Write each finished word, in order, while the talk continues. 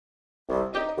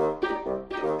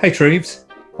Hey Treves.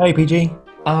 Hey PG.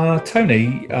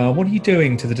 Tony, what are you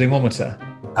doing to the dinglometer?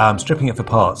 I'm stripping it for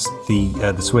parts.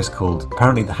 The Swiss called.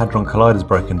 Apparently the Hadron Collider's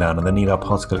broken down and they need our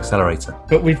particle accelerator.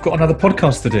 But we've got another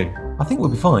podcast to do. I think we'll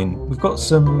be fine. We've got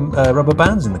some rubber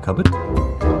bands in the cupboard.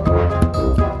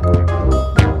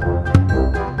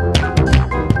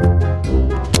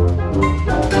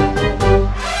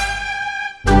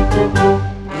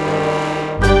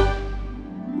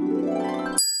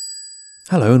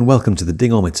 Hello and welcome to the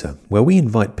Dingometer, where we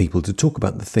invite people to talk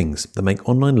about the things that make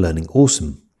online learning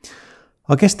awesome.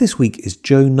 Our guest this week is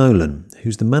Jo Nolan,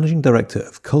 who's the Managing Director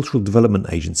of cultural development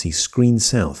agency Screen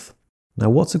South. Now,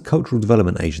 what's a cultural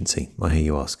development agency, I hear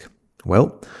you ask?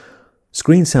 Well,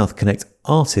 Screen South connect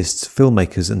artists,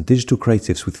 filmmakers and digital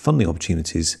creatives with funding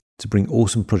opportunities to bring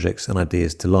awesome projects and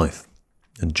ideas to life.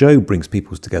 And Jo brings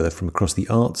people together from across the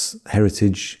arts,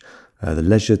 heritage, the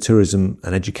leisure, tourism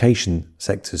and education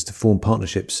sectors to form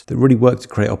partnerships that really work to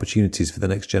create opportunities for the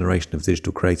next generation of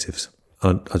digital creatives.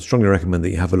 I'd strongly recommend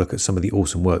that you have a look at some of the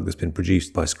awesome work that's been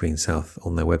produced by Screen South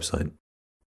on their website.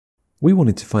 We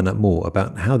wanted to find out more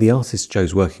about how the artists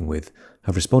Jo's working with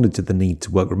have responded to the need to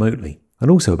work remotely,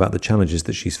 and also about the challenges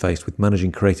that she's faced with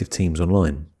managing creative teams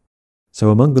online.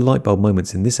 So among the lightbulb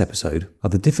moments in this episode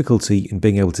are the difficulty in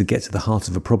being able to get to the heart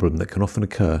of a problem that can often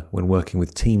occur when working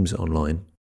with teams online.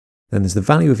 Then there's the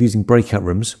value of using breakout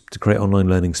rooms to create online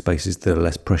learning spaces that are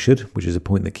less pressured, which is a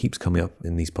point that keeps coming up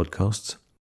in these podcasts.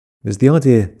 There's the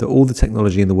idea that all the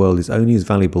technology in the world is only as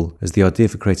valuable as the idea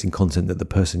for creating content that the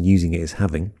person using it is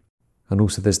having. And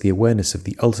also there's the awareness of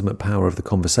the ultimate power of the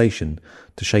conversation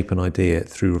to shape an idea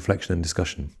through reflection and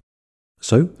discussion.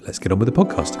 So let's get on with the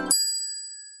podcast.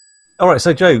 All right,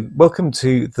 so Jo, welcome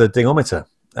to the Dingometer.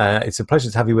 It's a pleasure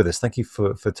to have you with us. Thank you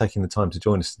for taking the time to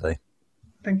join us today.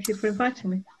 Thank you for inviting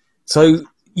me. So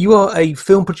you are a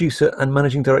film producer and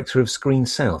managing director of Screen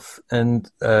South,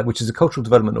 and which is a cultural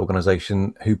development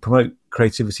organisation who promote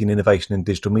creativity and innovation in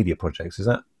digital media projects. Is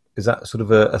that sort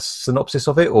of a synopsis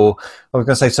of it? Or I was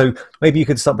going to say, so maybe you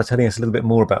could start by telling us a little bit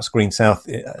more about Screen South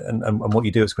and what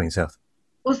you do at Screen South.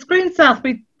 Well, Screen South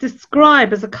we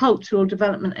describe as a cultural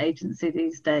development agency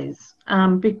these days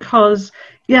because,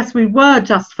 yes, we were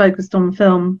just focused on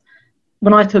film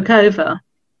when I took over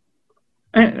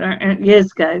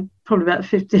years ago, probably about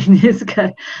 15 years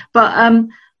ago. But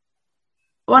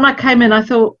when I came in, I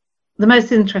thought the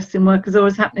most interesting work is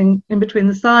always happening in between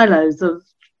the silos of,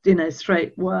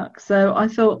 straight work. So I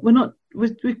thought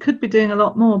we could be doing a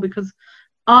lot more because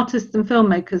artists and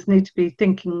filmmakers need to be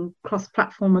thinking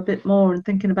cross-platform a bit more and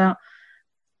thinking about,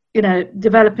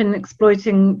 developing and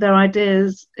exploiting their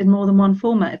ideas in more than one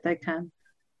format if they can,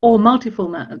 or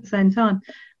multi-format at the same time.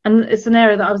 And it's an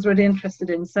area that I was really interested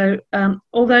in. So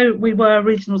although we were a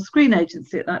regional screen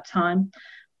agency at that time,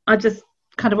 I just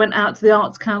kind of went out to the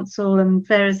Arts Council and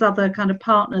various other kind of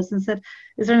partners and said,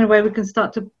 is there any way we can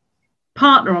start to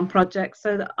partner on projects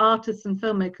so that artists and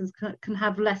filmmakers can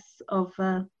have less of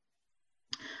a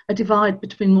divide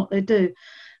between what they do?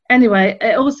 Anyway,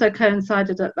 it also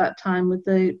coincided at that time with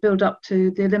the build up to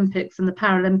the Olympics and the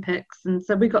Paralympics. And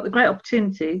so we got the great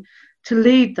opportunity to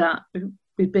lead that.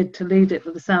 We bid to lead it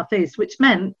for the Southeast, which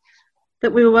meant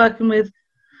that we were working with,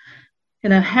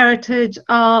 heritage,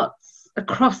 arts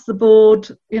across the board,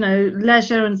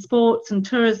 leisure and sports and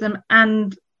tourism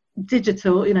and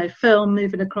digital, film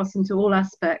moving across into all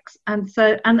aspects. And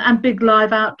so, and big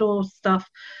live outdoor stuff.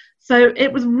 So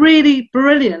it was really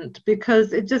brilliant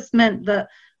because it just meant that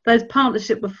those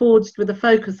partnerships were forged with a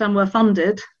focus and were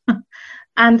funded.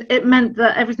 And it meant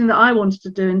that everything that I wanted to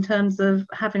do in terms of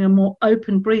having a more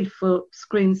open brief for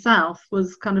Screen South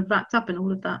was kind of wrapped up in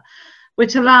all of that,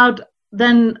 which allowed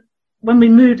then, when we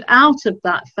moved out of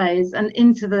that phase and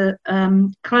into the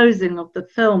closing of the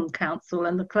Film Council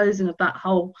and the closing of that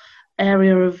whole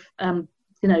area of,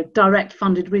 direct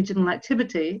funded regional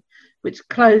activity, which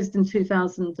closed in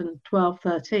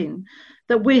 2012-13,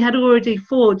 that we had already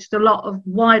forged a lot of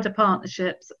wider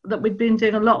partnerships, that we'd been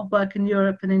doing a lot of work in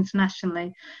Europe and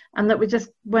internationally, and that we just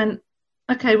went,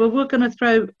 okay, well, we're going to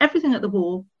throw everything at the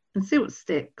wall and see what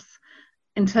sticks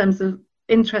in terms of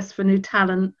interest for new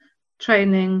talent,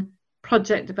 training,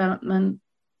 project development,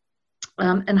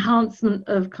 enhancement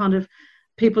of kind of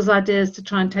people's ideas to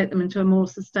try and take them into a more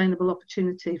sustainable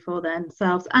opportunity for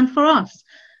themselves and for us.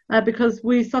 Because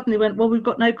we suddenly went, well, we've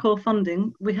got no core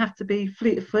funding. We have to be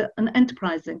fleet of foot and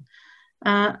enterprising.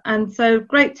 And so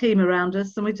great team around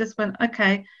us. And we just went,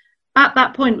 okay, at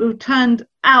that point, we turned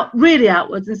really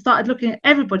outwards and started looking at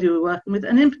everybody we were working with.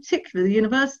 And in particular, the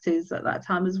universities at that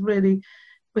time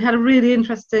we had a really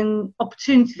interesting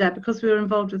opportunity there because we were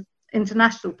involved with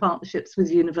international partnerships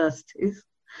with universities.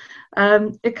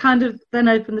 it kind of then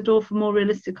opened the door for more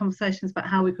realistic conversations about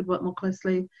how we could work more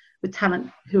closely with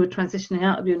talent who are transitioning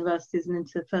out of universities and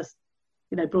into first,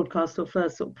 broadcast or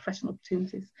first sort of professional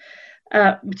opportunities,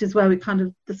 which is where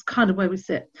that's kind of where we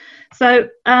sit. So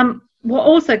what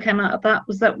also came out of that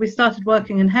was that we started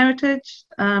working in heritage,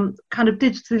 kind of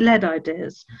digitally led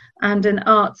ideas, and in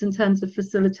arts in terms of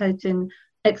facilitating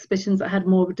exhibitions that had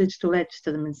more of a digital edge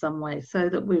to them in some way, so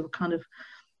that we were kind of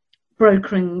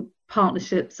brokering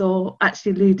partnerships or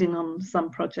actually leading on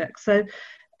some projects. So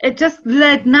it just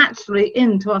led naturally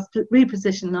into us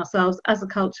repositioning ourselves as a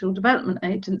cultural development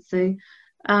agency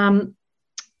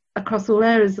across all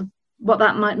areas of what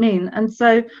that might mean. And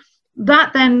so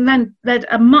that then led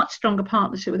a much stronger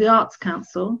partnership with the Arts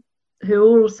Council, who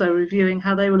were also reviewing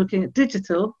how they were looking at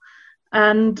digital.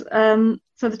 And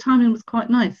so the timing was quite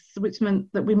nice, which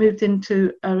meant that we moved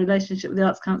into a relationship with the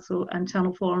Arts Council and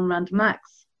Channel 4 and Random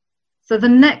Acts. So the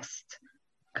next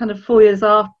kind of 4 years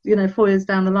after, 4 years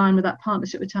down the line with that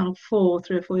partnership with Channel 4,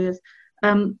 3 or 4 years,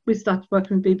 we started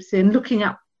working with BBC and looking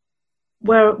at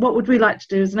what would we like to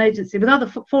do as an agency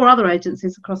with four other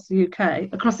agencies across the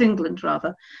UK, across England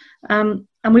rather. And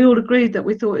we all agreed that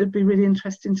we thought it would be really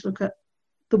interesting to look at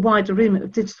the wider remit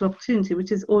of digital opportunity,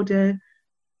 which is audio,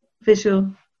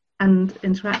 visual and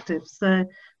interactive. So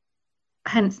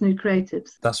hence New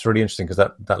Creatives. That's really interesting, because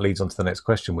that leads on to the next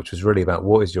question, which was really about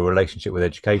what is your relationship with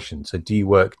education? So do you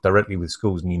work directly with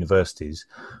schools and universities,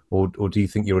 or do you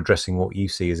think you're addressing what you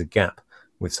see as a gap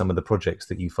with some of the projects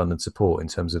that you fund and support in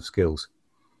terms of skills?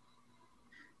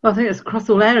 Well, I think it's across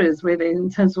all areas, really,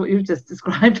 in terms of what you've just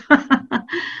described.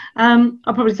 I'll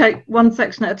probably take one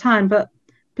section at a time, but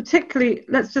particularly,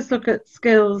 let's just look at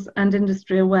skills and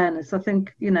industry awareness. I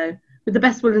think, with the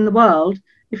best will in the world,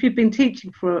 if you've been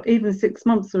teaching for even 6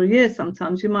 months or a year,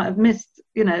 sometimes you might have missed,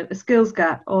 a skills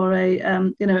gap or a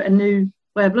new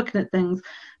way of looking at things.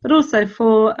 But also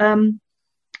for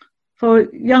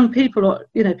young people, or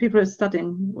people who are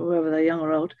studying, whether they're young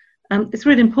or old, it's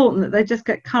really important that they just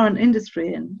get current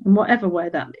industry in whatever way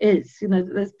that is.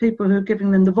 There's people who are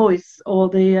giving them the voice or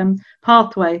the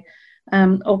pathway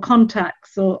or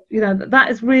contacts, or that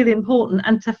is really important,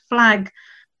 and to flag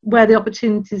where the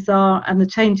opportunities are and the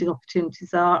changing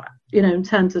opportunities are, in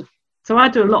terms of. So I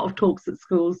do a lot of talks at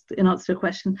schools, in answer to your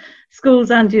question, schools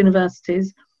and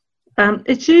universities.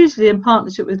 It's usually in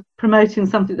partnership with promoting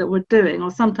something that we're doing,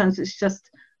 or sometimes it's just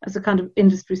as a kind of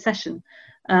industry session,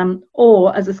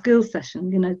 or as a skills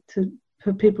session,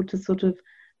 for people to sort of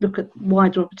look at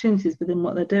wider opportunities within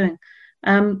what they're doing.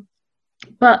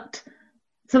 But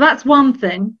so that's one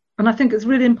thing, and I think it's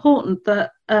really important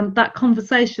that that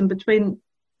conversation between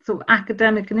sort of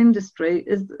academic and industry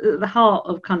is at the heart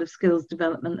of kind of skills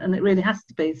development, and it really has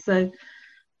to be. So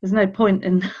there's no point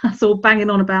in us all banging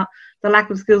on about the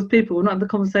lack of skills people. We'll not have the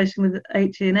conversation with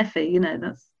HE and FE,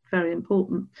 that's very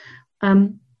important.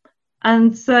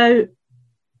 And so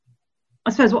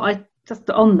I suppose just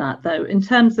on that though, in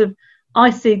terms of, I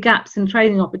see gaps in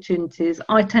training opportunities,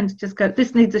 I tend to just go,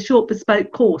 this needs a short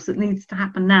bespoke course that needs to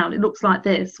happen now, and it looks like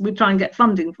this. We try and get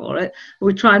funding for it, or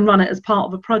we try and run it as part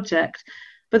of a project.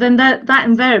 But then that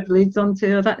invariably leads on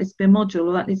to, that needs to be a module,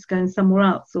 or that needs to go in somewhere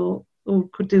else, or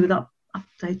could do with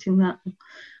updating that.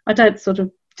 I don't sort of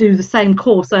do the same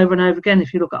course over and over again.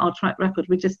 If you look at our track record,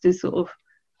 we just do sort of,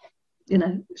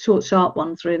 short, sharp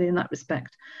ones really in that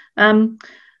respect. And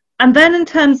then in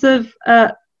terms of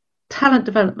talent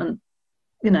development,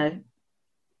 there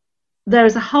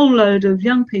is a whole load of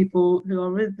young people who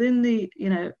are within the,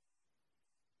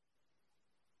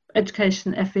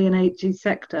 education, FE and HE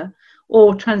sector,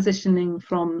 or transitioning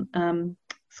from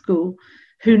school,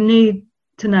 who need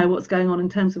to know what's going on in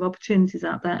terms of opportunities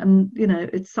out there. And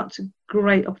it's such a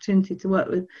great opportunity to work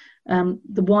with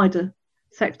the wider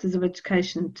sectors of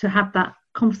education to have that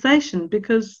conversation,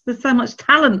 because there's so much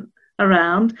talent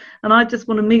around, and I just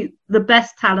want to meet the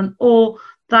best talent, or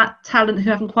that talent who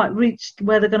haven't quite reached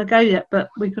where they're going to go yet, but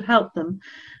we could help them.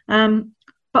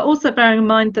 But also bearing in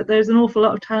mind that there's an awful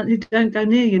lot of talent who don't go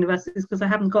near universities because they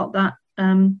haven't got that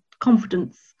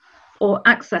confidence or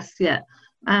access yet,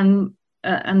 and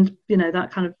that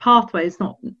kind of pathway is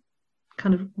not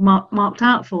kind of marked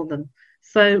out for them.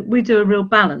 So we do a real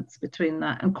balance between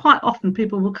that, and quite often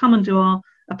people will come and do a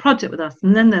project with us,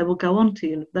 and then they will go on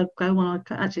to, they'll go, well,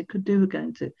 I actually could do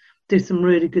going to do some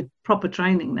really good proper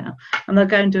training now, and they'll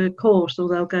go and do a course, or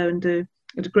they'll go and do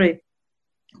a degree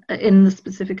in the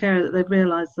specific area that they've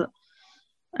realised that.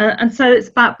 And so it's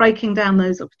about breaking down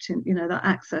those opportunities, that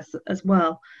access as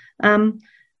well.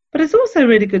 But it's also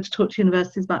really good to talk to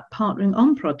universities about partnering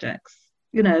on projects,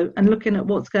 and looking at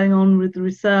what's going on with the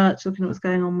research, looking at what's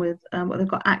going on with what they've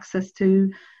got access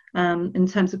to, in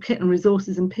terms of kit and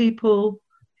resources and people.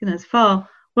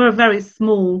 We're a very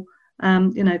small,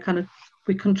 kind of,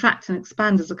 we contract and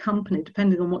expand as a company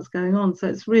depending on what's going on. So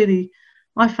it's really,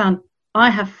 I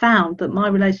have found that my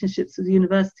relationships with the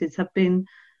universities have been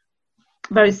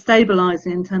very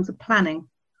stabilising in terms of planning.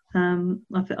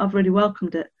 I've really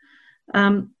welcomed it.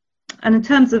 And in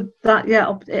terms of that,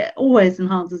 it always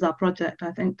enhances our project,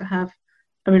 I think, to have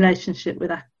a relationship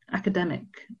with academic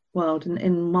world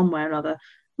in one way or another,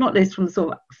 not least from the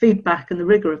sort of feedback and the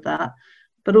rigour of that,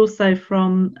 but also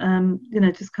from,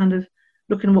 just kind of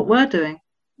looking at what we're doing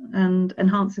and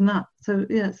enhancing that. So,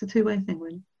 yeah, it's a two-way thing,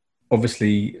 really.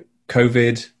 Obviously,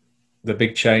 COVID, the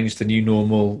big change, the new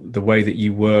normal, the way that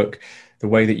you work, the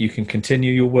way that you can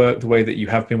continue your work, the way that you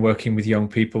have been working with young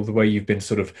people, the way you've been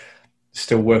sort of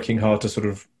still working hard to sort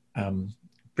of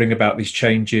bring about these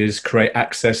changes, create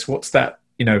access. What's that,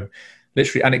 literally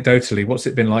anecdotally, what's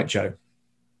it been like, Jo?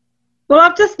 Well,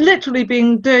 I've just literally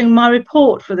been doing my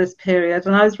report for this period,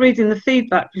 and I was reading the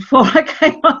feedback before I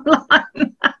came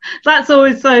online. That's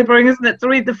always sobering, isn't it, to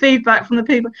read the feedback from the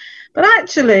people? But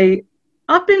actually,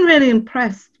 I've been really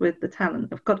impressed with the talent,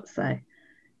 I've got to say.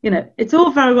 It's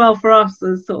all very well for us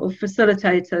as sort of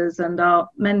facilitators and our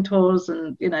mentors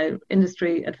and,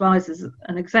 industry advisors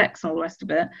and execs and all the rest of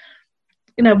it.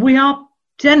 We are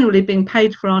generally being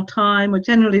paid for our time. We're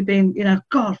generally being,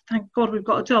 God, thank God we've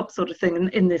got a job sort of thing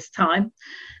in this time.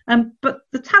 But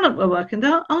the talent we're working, they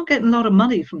aren't getting a lot of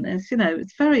money from this.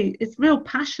 It's real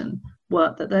passion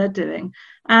work that they're doing.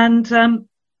 And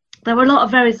there were a lot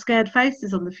of very scared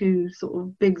faces on the few sort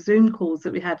of big Zoom calls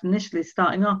that we had initially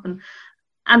starting up.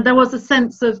 And there was a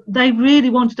sense of they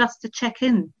really wanted us to check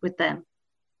in with them.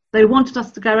 They wanted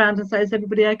us to go around and say, is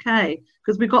everybody okay?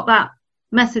 Because we got that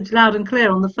message loud and clear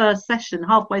on the first session.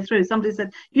 Halfway through, somebody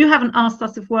said, you haven't asked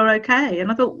us if we're okay.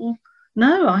 And I thought, well,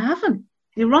 no, I haven't.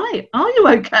 You're right. Are you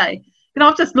okay?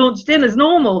 I've just launched in as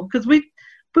normal because we've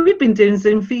been doing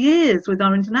Zoom for years with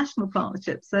our international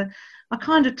partnerships. So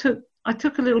I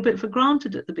took a little bit for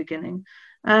granted at the beginning.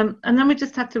 And then we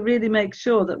just had to really make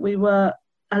sure that we were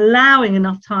allowing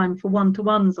enough time for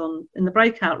one-to-ones in the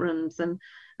breakout rooms and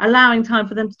allowing time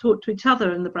for them to talk to each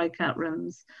other in the breakout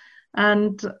rooms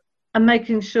and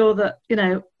making sure that,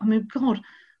 God,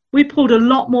 we pulled a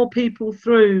lot more people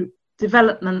through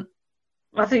development.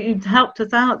 I think you helped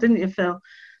us out, didn't you, Phil?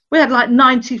 We had like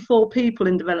 94 people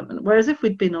in development, whereas if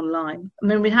we'd been online,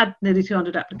 we had nearly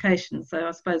 200 applications, so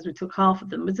I suppose we took half of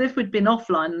them. But if we'd been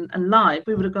offline and live,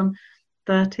 we would have gone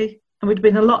 30. And we'd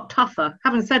been a lot tougher.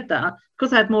 Having said that,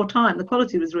 because I had more time, the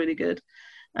quality was really good.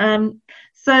 I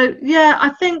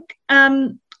think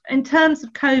in terms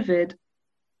of COVID,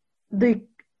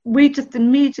 we just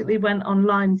immediately went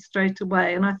online straight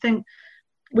away. And I think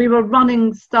we were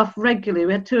running stuff regularly.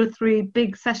 We had 2 or 3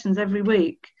 big sessions every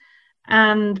week.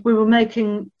 And we were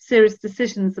making serious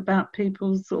decisions about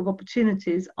people's sort of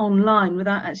opportunities online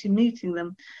without actually meeting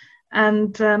them.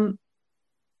 And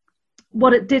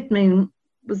what it did mean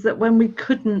was that when we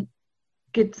couldn't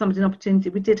give somebody an opportunity,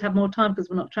 we did have more time because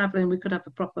we're not travelling. We could have a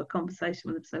proper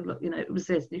conversation with them. So, look, it was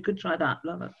this, you could try that,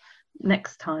 blah, blah,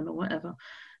 next time or whatever.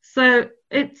 So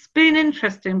it's been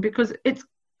interesting because it's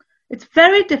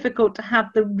very difficult to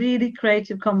have the really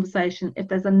creative conversation if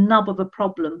there's a nub of a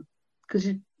problem, because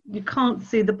you can't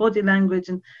see the body language,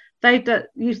 and they don't,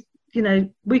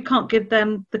 we can't give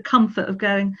them the comfort of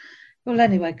going, well,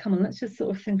 anyway, come on, let's just sort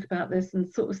of think about this and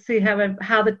sort of see how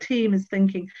the team is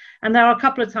thinking. And there are a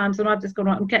couple of times when I've just gone,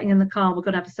 right, I'm getting in the car, we're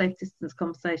going to have a safe distance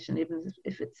conversation, even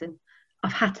if it's in.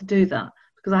 I've had to do that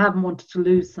because I haven't wanted to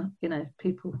lose,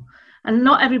 people. And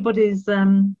not everybody's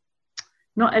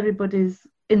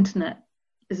internet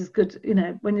is as good,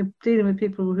 when you're dealing with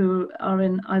people who are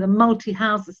in either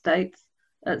multi-house estates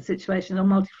situation or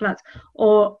multi-flats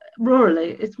or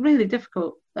rurally, it's really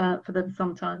difficult for them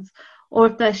sometimes. Or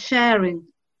if they're sharing,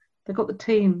 they've got the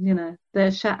team,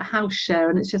 they're house share,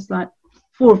 and it's just like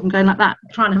 4 of them going like that,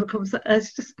 trying to have a conversation.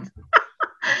 It's just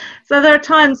so there are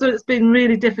times where it's been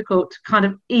really difficult to kind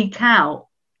of eke out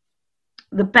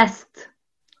the best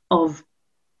of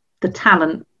the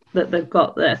talent that they've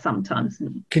got there sometimes.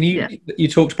 Can you, you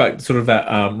talked about sort of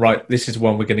that, right, this is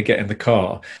one we're going to get in the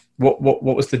car. What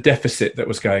was the deficit that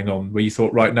was going on where you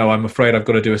thought, right, no, I'm afraid I've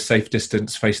got to do a safe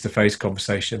distance face-to-face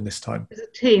conversation this time? As a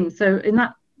team. So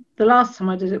the last time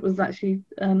I did it was actually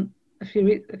a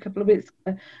couple of weeks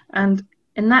ago. And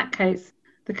in that case,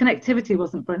 the connectivity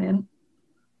wasn't brilliant.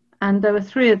 And there were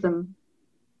 3 of them.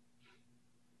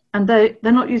 And they're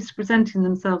not used to presenting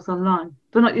themselves online.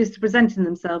 They're not used to presenting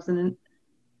themselves in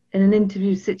an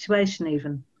interview situation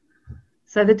even.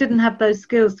 So they didn't have those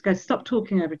skills to go, stop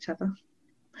talking over each other.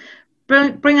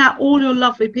 bring out all your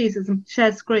lovely pieces and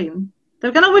share screen. They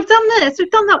were going, oh, we've done this,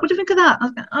 we've done that. What do you think of that? I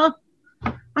was going, oh,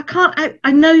 I can't.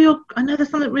 I know there's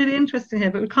something really interesting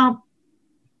here, but we can't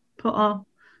put our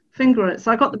finger on it.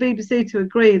 So I got the BBC to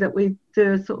agree that we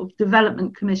do a sort of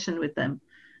development commission with them,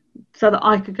 so that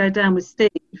I could go down with Steve,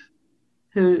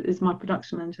 who is my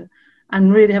production manager,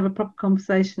 and really have a proper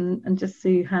conversation and just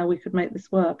see how we could make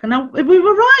this work. And we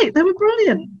were right. They were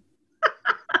brilliant.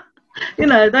 You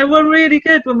know, they were really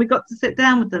good when we got to sit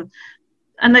down with them,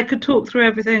 and they could talk through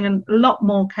everything, and a lot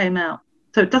more came out.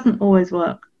 So it doesn't always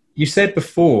work. You said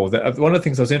before that one of the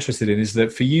things I was interested in is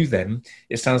that for you then,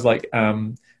 it sounds like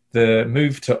the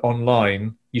move to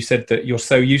online, you said that you're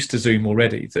so used to Zoom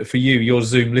already, that for you, your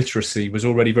Zoom literacy was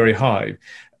already very high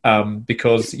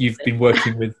because you've been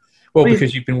working with,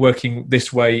 because you've been working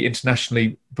this way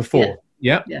internationally before.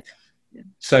 Yeah.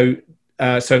 So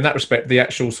in that respect, the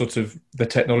actual sort of the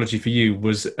technology for you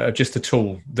was just a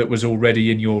tool that was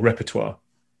already in your repertoire.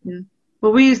 Yeah.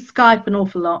 Well, we use Skype an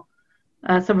awful lot.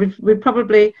 So we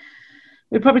probably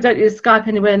don't use Skype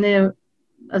nowhere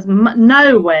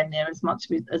near as much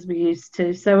as we used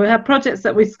to. So we have projects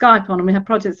that we Skype on, and we have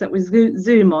projects that we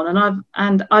Zoom on.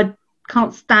 And I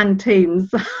can't stand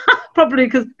Teams, probably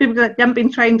because people go, you haven't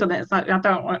been trained on it. It's like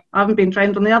I haven't been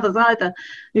trained on the others either.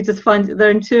 You just find it,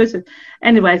 they're intuitive.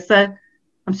 Anyway, so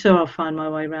I'm sure I'll find my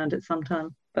way around it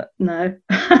sometime. But no.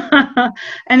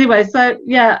 Anyway, so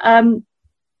yeah,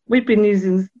 we've been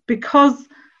using, because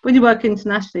when you work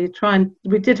internationally,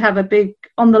 we did have a big,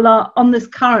 on this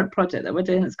current project that we're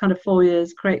doing, it's kind of 4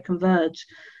 years, Create Converge.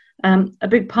 A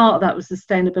big part of that was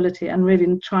sustainability and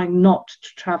really trying not to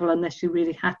travel unless you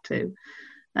really had to.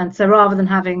 And so rather than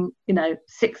having,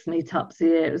 6 meetups a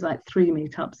year, it was like 3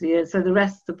 meetups a year. So the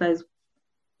rest of those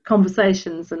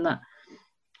conversations and that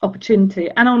opportunity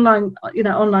and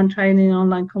online training,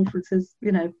 online conferences,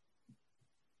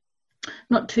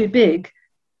 not too big.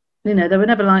 They were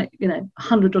never like,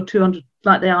 100 or 200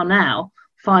 like they are now,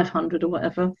 500 or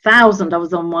whatever, 1,000. I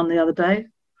was on one the other day.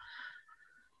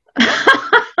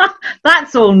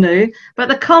 That's all new. But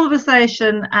the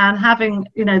conversation and having,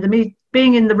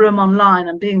 being in the room online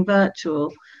and being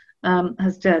virtual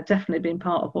has definitely been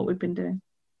part of what we've been doing.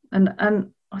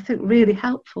 And I think really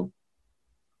helpful.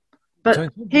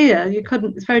 But here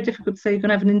it's very difficult to say you can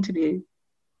have an interview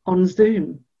on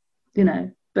Zoom,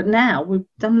 But now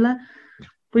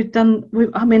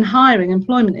I've been hiring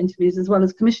employment interviews as well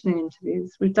as commissioning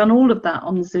interviews. We've done all of that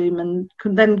on Zoom and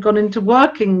then gone into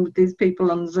working with these people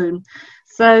on Zoom.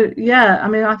 So, yeah,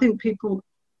 I think people,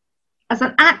 as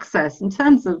an access, in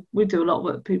terms of, we do a lot of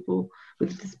work with people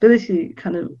with a disability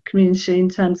kind of community in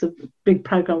terms of big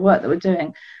program work that we're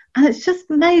doing. And it's just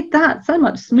made that so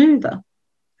much smoother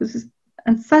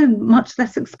and so much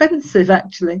less expensive,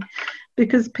 actually,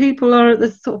 because people are at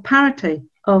this sort of parity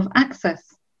of access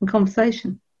and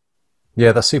conversation.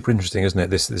 Yeah, that's super interesting, isn't it?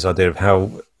 This idea of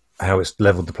how it's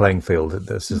leveled the playing field.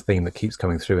 That's a theme that keeps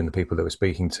coming through in the people that we're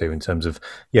speaking to in terms of,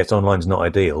 yes, online's not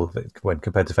ideal when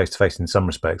compared to face-to-face in some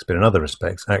respects, but in other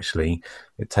respects, actually,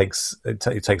 it takes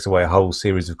away a whole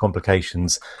series of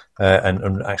complications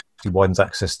and actually widens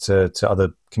access to other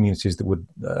communities that would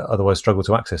otherwise struggle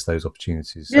to access those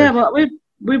opportunities. So, yeah, well,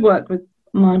 we work with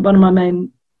one of my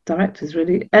main directors,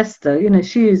 really, Esther.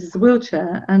 She uses a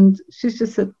wheelchair, and she's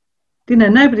just said,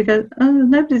 nobody goes, oh,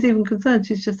 nobody's even concerned.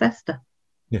 She's just Esther.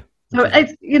 Yeah. So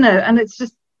it's, and it's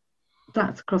just,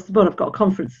 that's across the board. I've got a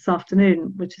conference this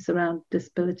afternoon, which is around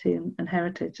disability and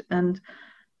heritage. And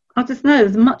I just know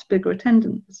there's a much bigger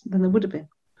attendance than there would have been.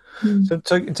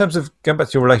 So in terms of going back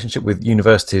to your relationship with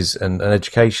universities and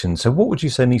education, so what would you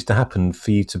say needs to happen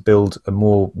for you to build a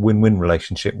more win-win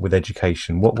relationship with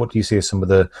education? What do you see as some of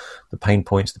the pain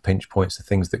points, the pinch points, the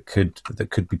things that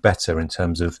could be better in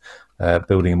terms of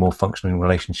building a more functioning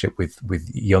relationship with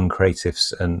young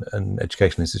creatives and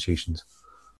educational institutions?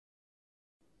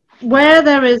 Where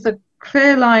there is a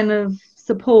clear line of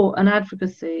support and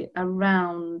advocacy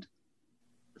around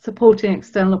supporting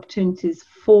external opportunities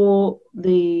for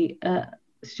the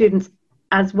students,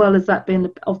 as well as that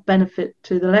being of benefit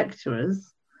to the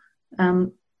lecturers,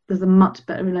 there's a much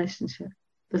better relationship.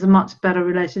 There's a much better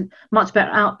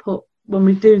output when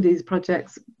we do these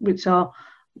projects, which are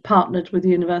partnered with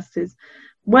universities.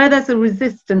 Where there's a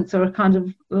resistance or a kind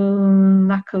of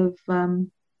lack of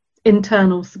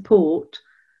internal support,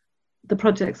 the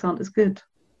projects aren't as good.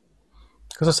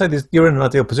 Because I say you're in an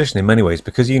ideal position in many ways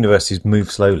because universities move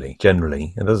slowly,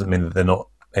 generally. It doesn't mean that they're not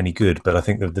any good. But I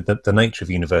think the nature of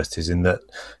universities in that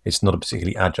it's not a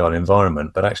particularly agile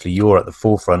environment, but actually you're at the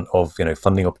forefront of, you know,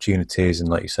 funding opportunities and,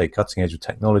 like you say, cutting edge of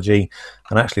technology.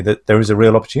 And actually that there is a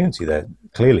real opportunity there,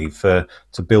 clearly, to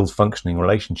build functioning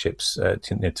relationships,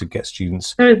 to get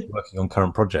students working on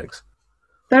current projects.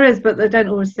 There is, but they don't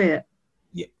always see it.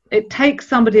 Yeah. It takes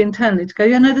somebody internally to go,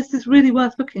 yeah, no, this is really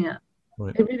worth looking at.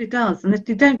 Right. It really does. And if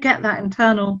you don't get that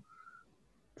internal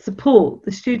support,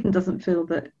 the student doesn't feel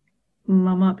that there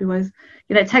might be ways.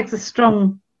 You know, it takes a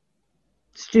strong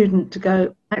student to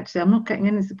go, actually, I'm not getting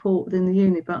any support within the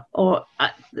uni,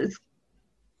 it's,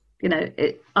 you know,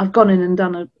 I've gone in and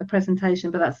done a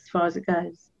presentation, but that's as far as it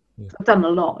goes. Yeah. I've done a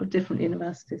lot of different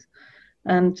universities.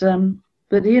 And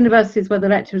but the universities where the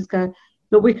lecturers go,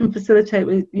 look, we can facilitate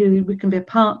with you, we can be a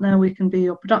partner, we can be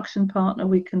your production partner,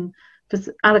 we can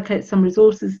allocate some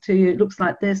resources to you. It looks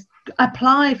like this.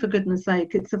 Apply, for goodness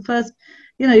sake. It's the first,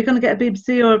 you know, you're going to get a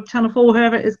BBC or a Channel 4,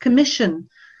 whoever it is, commission.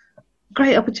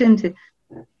 Great opportunity.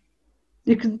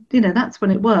 You can, you know, that's when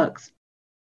it works.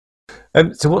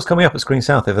 So what's coming up at Screen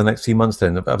South over the next few months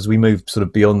then, as we move sort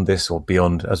of beyond this, or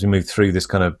beyond, as we move through this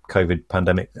kind of COVID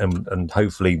pandemic, and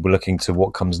hopefully we're looking to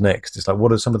what comes next? It's like,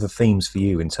 what are some of the themes for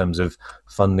you in terms of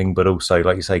funding, but also,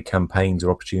 like you say, campaigns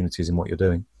or opportunities in what you're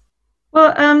doing?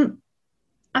 Well,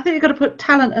 I think you've got to put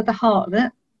talent at the heart of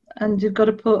it, and you've got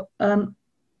to put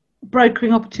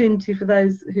brokering opportunity for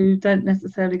those who don't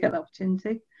necessarily get the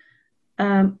opportunity,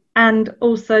 and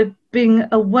also being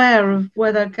aware of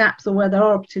where there are gaps or where there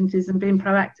are opportunities, and being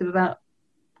proactive about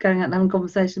going out and having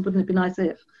conversations. Wouldn't it be nice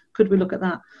if? Could we look at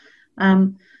that?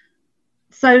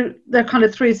 So there are kind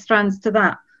of three strands to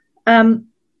that.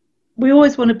 We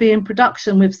always want to be in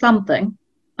production with something,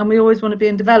 and we always want to be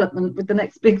in development with the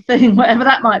next big thing, whatever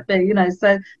that might be, you know.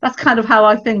 So that's kind of how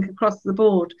I think across the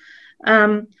board.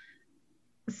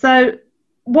 So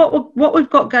what we've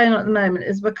got going on at the moment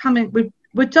is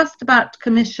we're just about to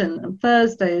commission, and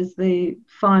Thursday is the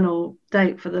final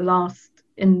date for the last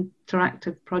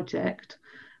interactive project,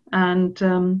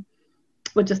 and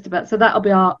we're just about, so that'll be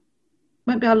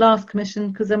won't be our last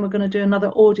commission, because then we're going to do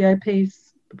another audio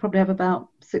piece. We'll probably have about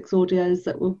 6 audios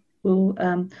that will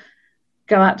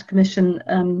go out to commission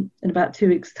in about 2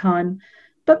 weeks' time.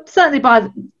 But certainly by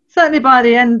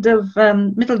the end of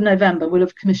middle of November, we'll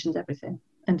have commissioned everything.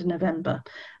 End of November,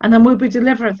 and then we'll be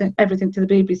delivering everything to the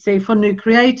BBC for new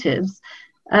creatives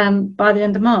by the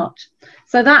end of March.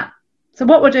 So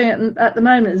what we're doing at the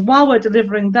moment is, while we're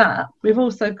delivering that, we've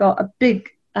also got a big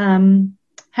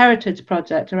heritage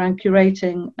project around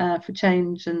curating for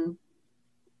change, and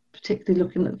particularly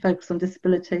looking at the focus on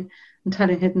disability and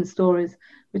telling hidden stories,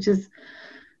 which is,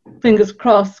 fingers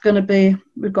crossed, going to be,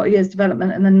 we've got a year's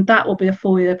development, and then that will be a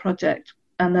 4-year project,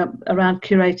 and around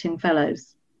curating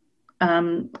fellows.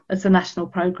 It's a national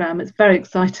programme. It's very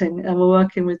exciting, and we're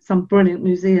working with some brilliant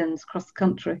museums across the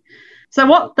country. So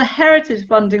what the heritage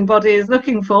funding body is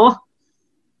looking for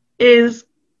is,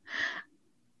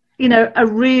 you know, a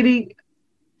really,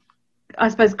 I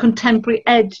suppose, contemporary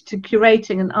edge to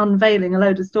curating and unveiling a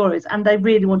load of stories, and they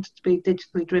really want it to be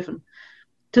digitally driven,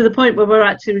 to the point where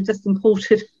we just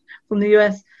imported from the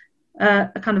US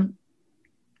the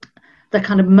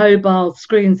kind of mobile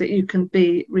screens that you can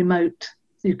be remote.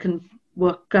 You can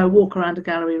walk around a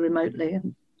gallery remotely,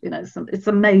 and, you know, it's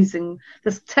amazing.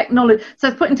 There's technology, so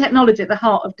it's putting technology at the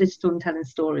heart of digital and telling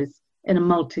stories in a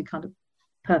multi kind of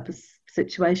purpose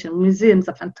situation. Museums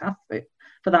are fantastic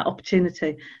for that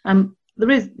opportunity. There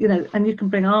is, you know, and you can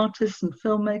bring artists and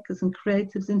filmmakers and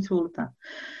creatives into all of that.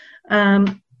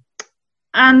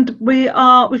 And we've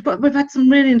had some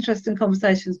really interesting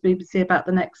conversations with BBC about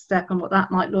the next step and what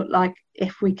that might look like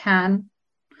if we can.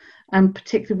 And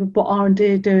particularly with what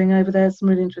R&D are doing over there, some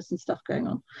really interesting stuff going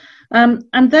on.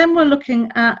 And then we're looking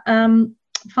at,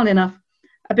 funnily enough,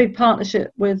 a big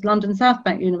partnership with London South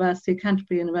Bank University,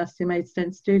 Canterbury University,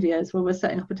 Maidstone Studios, where we're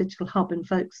setting up a digital hub in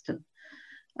Folkestone,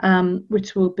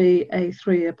 which will be a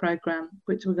 3-year programme,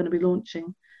 which we're going to be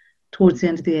launching towards the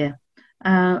end of the year.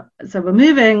 So we're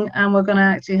moving, and we're going to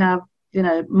actually have, you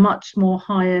know, much more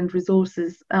high-end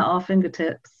resources at our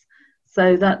fingertips,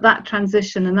 so that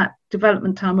transition and that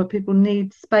development time where people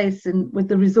need space with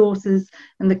the resources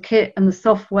and the kit and the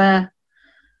software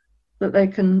that they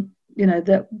can, you know,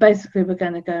 that basically we're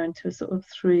going to go into a sort of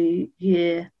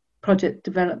 3-year project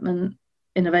development,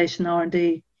 innovation,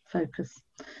 R&D focus,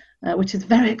 which is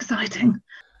very exciting.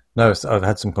 No, I've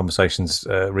had some conversations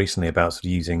recently about sort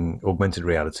of using augmented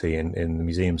reality in the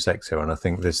museum sector, and I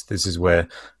think this is where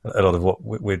a lot of what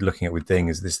we're looking at with Ding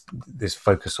is this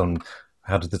focus on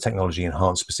how does the technology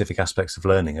enhance specific aspects of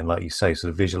learning, and, like you say,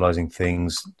 sort of visualizing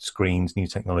things, screens, new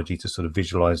technology to sort of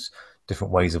visualize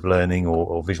different ways of learning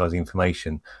or visualizing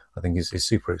information, I think is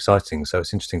super exciting. So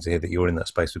it's interesting to hear that you're in that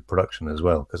space with production as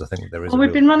well, because I think there is. Well,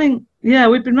 we've been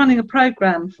running a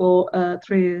program for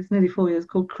 3 years, nearly 4 years,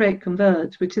 called Create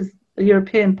Converge, which is a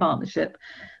European partnership,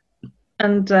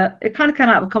 and it kind of came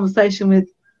out of a conversation with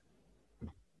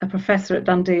a professor at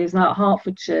Dundee who's now at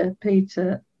Hertfordshire,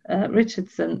 Peter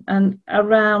Richardson, and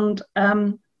around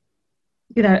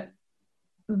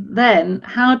then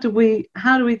how do we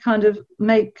kind of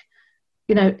make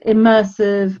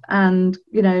immersive and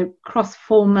cross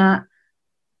format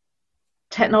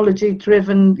technology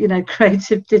driven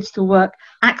creative digital work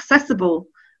accessible,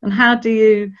 and how do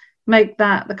you make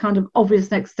that the kind of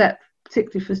obvious next step,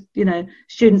 particularly for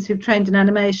students who've trained in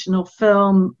animation or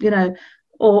film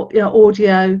or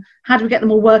audio? How do we get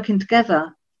them all working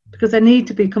together, because they need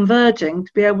to be converging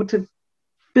to be able to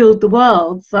build the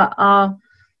worlds that are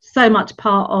so much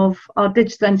part of our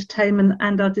digital entertainment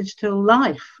and our digital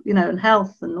life, and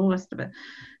health and all the rest of it.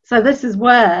 So this is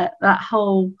where that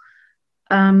whole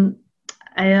AR,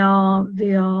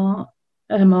 VR,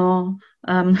 MR,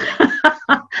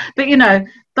 but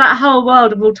that whole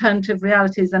world of alternative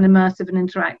realities and immersive and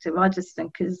interactive, I just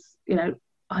think is,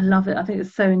 I love it. I think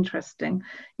it's so interesting.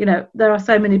 There are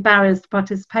so many barriers to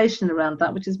participation around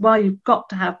that, which is why you've got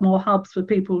to have more hubs for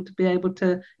people to be able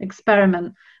to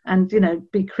experiment and,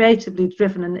 be creatively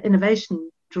driven and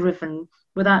innovation driven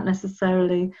without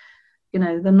necessarily,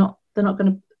 they're not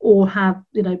going to all have,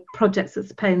 projects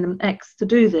that's paying them X to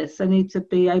do this. They need to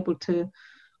be able to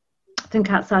think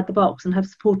outside the box and have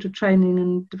supportive training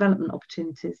and development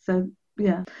opportunities. So,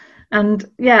 yeah. And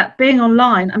yeah, being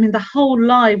online, I mean, the whole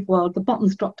live world, the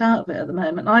bottom's dropped out of it at the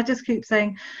moment. I just keep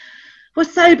saying we're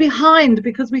so behind,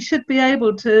 because we should be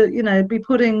able to, be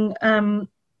putting,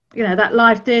 that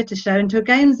live theatre show into a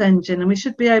games engine, and we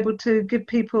should be able to give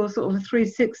people sort of a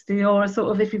 360 or a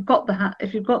sort of, if you've got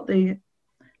the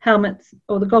helmets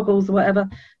or the goggles or whatever,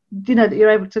 that you're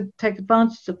able to take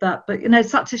advantage of that. But it's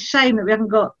such a shame that we haven't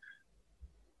got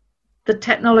the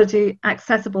technology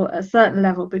accessible at a certain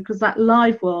level, because that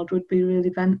live world would be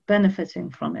really benefiting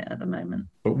from it at the moment.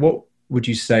 But what would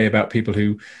you say about people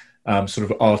who sort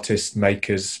of artists,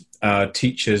 makers,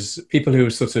 teachers, people who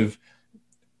sort of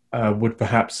would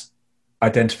perhaps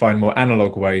identify in more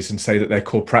analog ways and say that their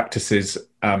core practices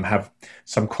have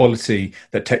some quality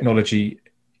that technology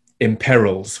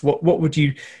imperils? What would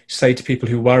you say to people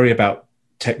who worry about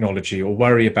technology or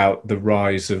worry about the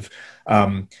rise of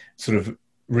sort of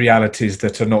realities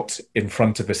that are not in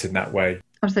front of us in that way?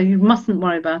 I say you mustn't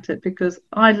worry about it, because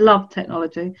I love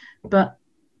technology, but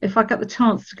if I get the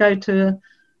chance to go to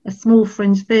a small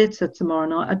fringe theatre tomorrow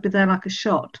night, I'd be there like a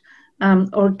shot,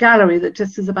 or a gallery that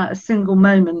just is about a single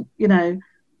moment.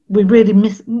 We're really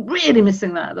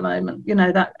missing that at the moment,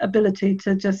 that ability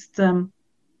to just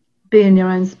be in your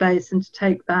own space and to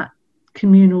take that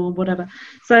communal or whatever.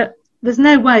 So there's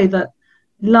no way that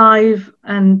live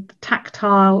and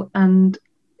tactile and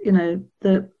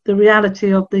the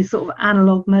reality of the sort of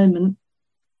analog moment.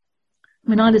 I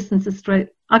mean,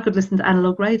 I could listen to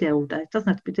analog radio all day. It doesn't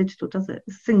have to be digital, does it?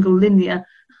 It's single linear.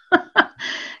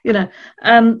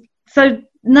 So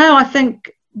no, I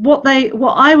think what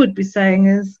I would be saying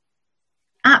is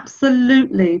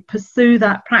absolutely pursue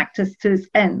that practice to its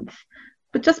nth,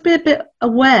 but just be a bit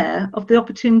aware of the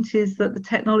opportunities that the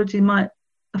technology might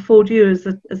afford you as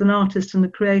an artist and a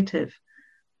creative,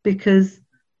 because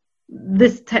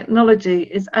this technology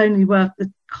is only worth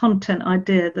the content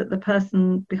idea that the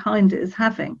person behind it is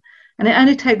having, and it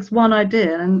only takes one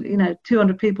idea and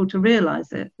 200 people to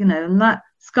realize it, and that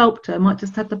sculptor might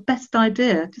just have the best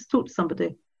idea. Just talk to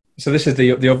somebody. So this is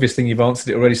the obvious thing. You've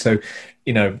answered it already. So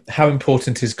how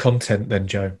important is content then,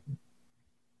 Jo?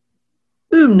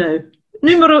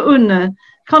 Numero uno.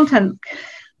 Content.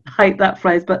 I hate that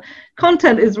phrase, but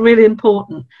content is really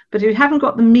important. But if you haven't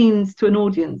got the means to an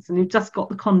audience and you've just got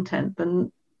the content,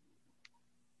 then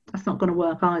that's not going to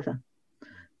work either.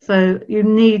 So you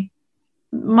need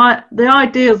the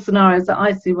ideal scenarios that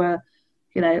I see where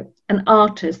an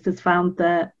artist has found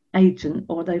their agent,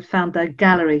 or they've found their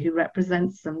gallery who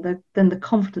represents them. Then the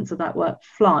confidence of that work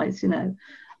flies. Or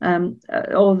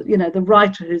the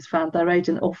writer who's found their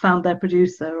agent or found their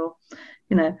producer, or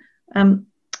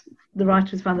the writer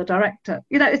has found the director.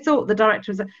 It's all the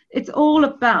director is. It's all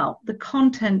about the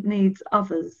content needs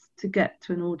others to get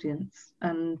to an audience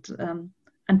and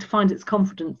to find its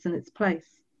confidence in its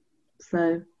place.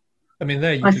 So, I mean,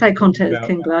 there I say content is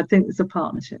king, but I think it's a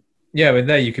partnership. Yeah, and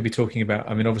there you could be talking about.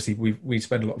 I mean, obviously we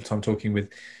spend a lot of time talking with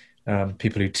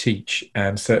people who teach,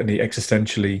 and certainly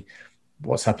existentially,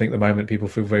 what's happening at the moment, people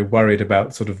feel very worried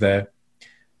about sort of their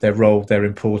role, their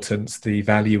importance, the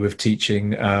value of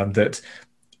teaching. That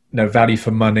value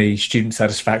for money, student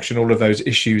satisfaction, all of those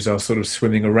issues are sort of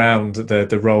swimming around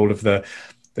the role of the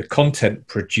content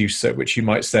producer, which you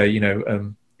might say,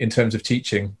 in terms of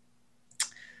teaching,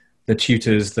 the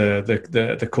tutors,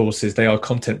 the courses, they are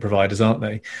content providers, aren't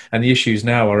they? And the issues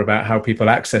now are about how people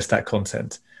access that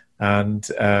content,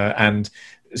 and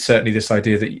certainly this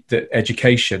idea that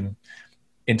education,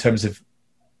 in terms of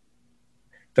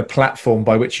the platform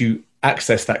by which you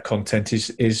access that content,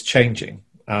 is changing,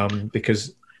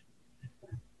 because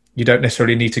you don't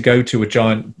necessarily need to go to a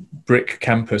giant brick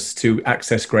campus to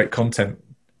access great content,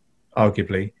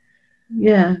 arguably.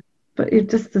 Yeah, but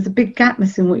there's a big gap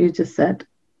missing what you just said.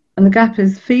 And the gap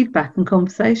is feedback and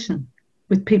conversation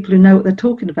with people who know what they're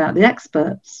talking about, the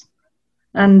experts.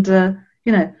 And,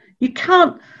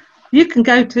 you can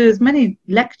go to as many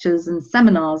lectures and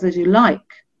seminars as you like,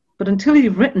 but until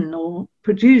you've written or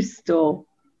produced or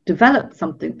developed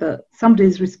something that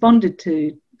somebody's responded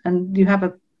to, and you have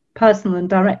a personal and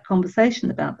direct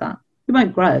conversation about that, you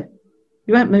won't grow.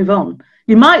 You won't move on.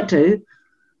 You might do,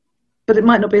 but it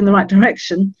might not be in the right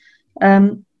direction.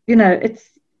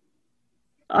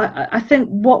 I think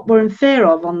what we're in fear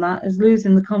of on that is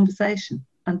losing the conversation.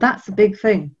 And that's a big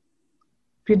thing.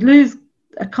 If you lose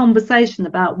a conversation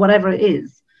about whatever it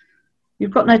is,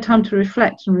 you've got no time to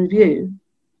reflect and review.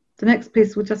 The next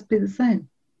piece will just be the same.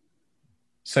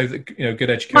 So that, good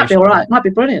education might be all right, might be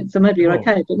brilliant. So maybe you're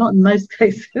okay, but not in most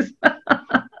cases.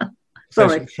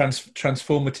 Sorry. So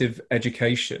transformative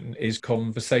education is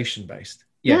conversation based.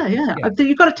 Yeah.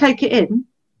 You've got to take it in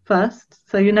first,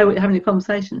 so you know what you're having a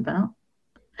conversation about.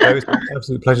 It's been an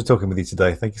absolute pleasure talking with you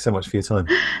today. Thank you so much for your time.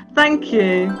 Thank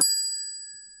you.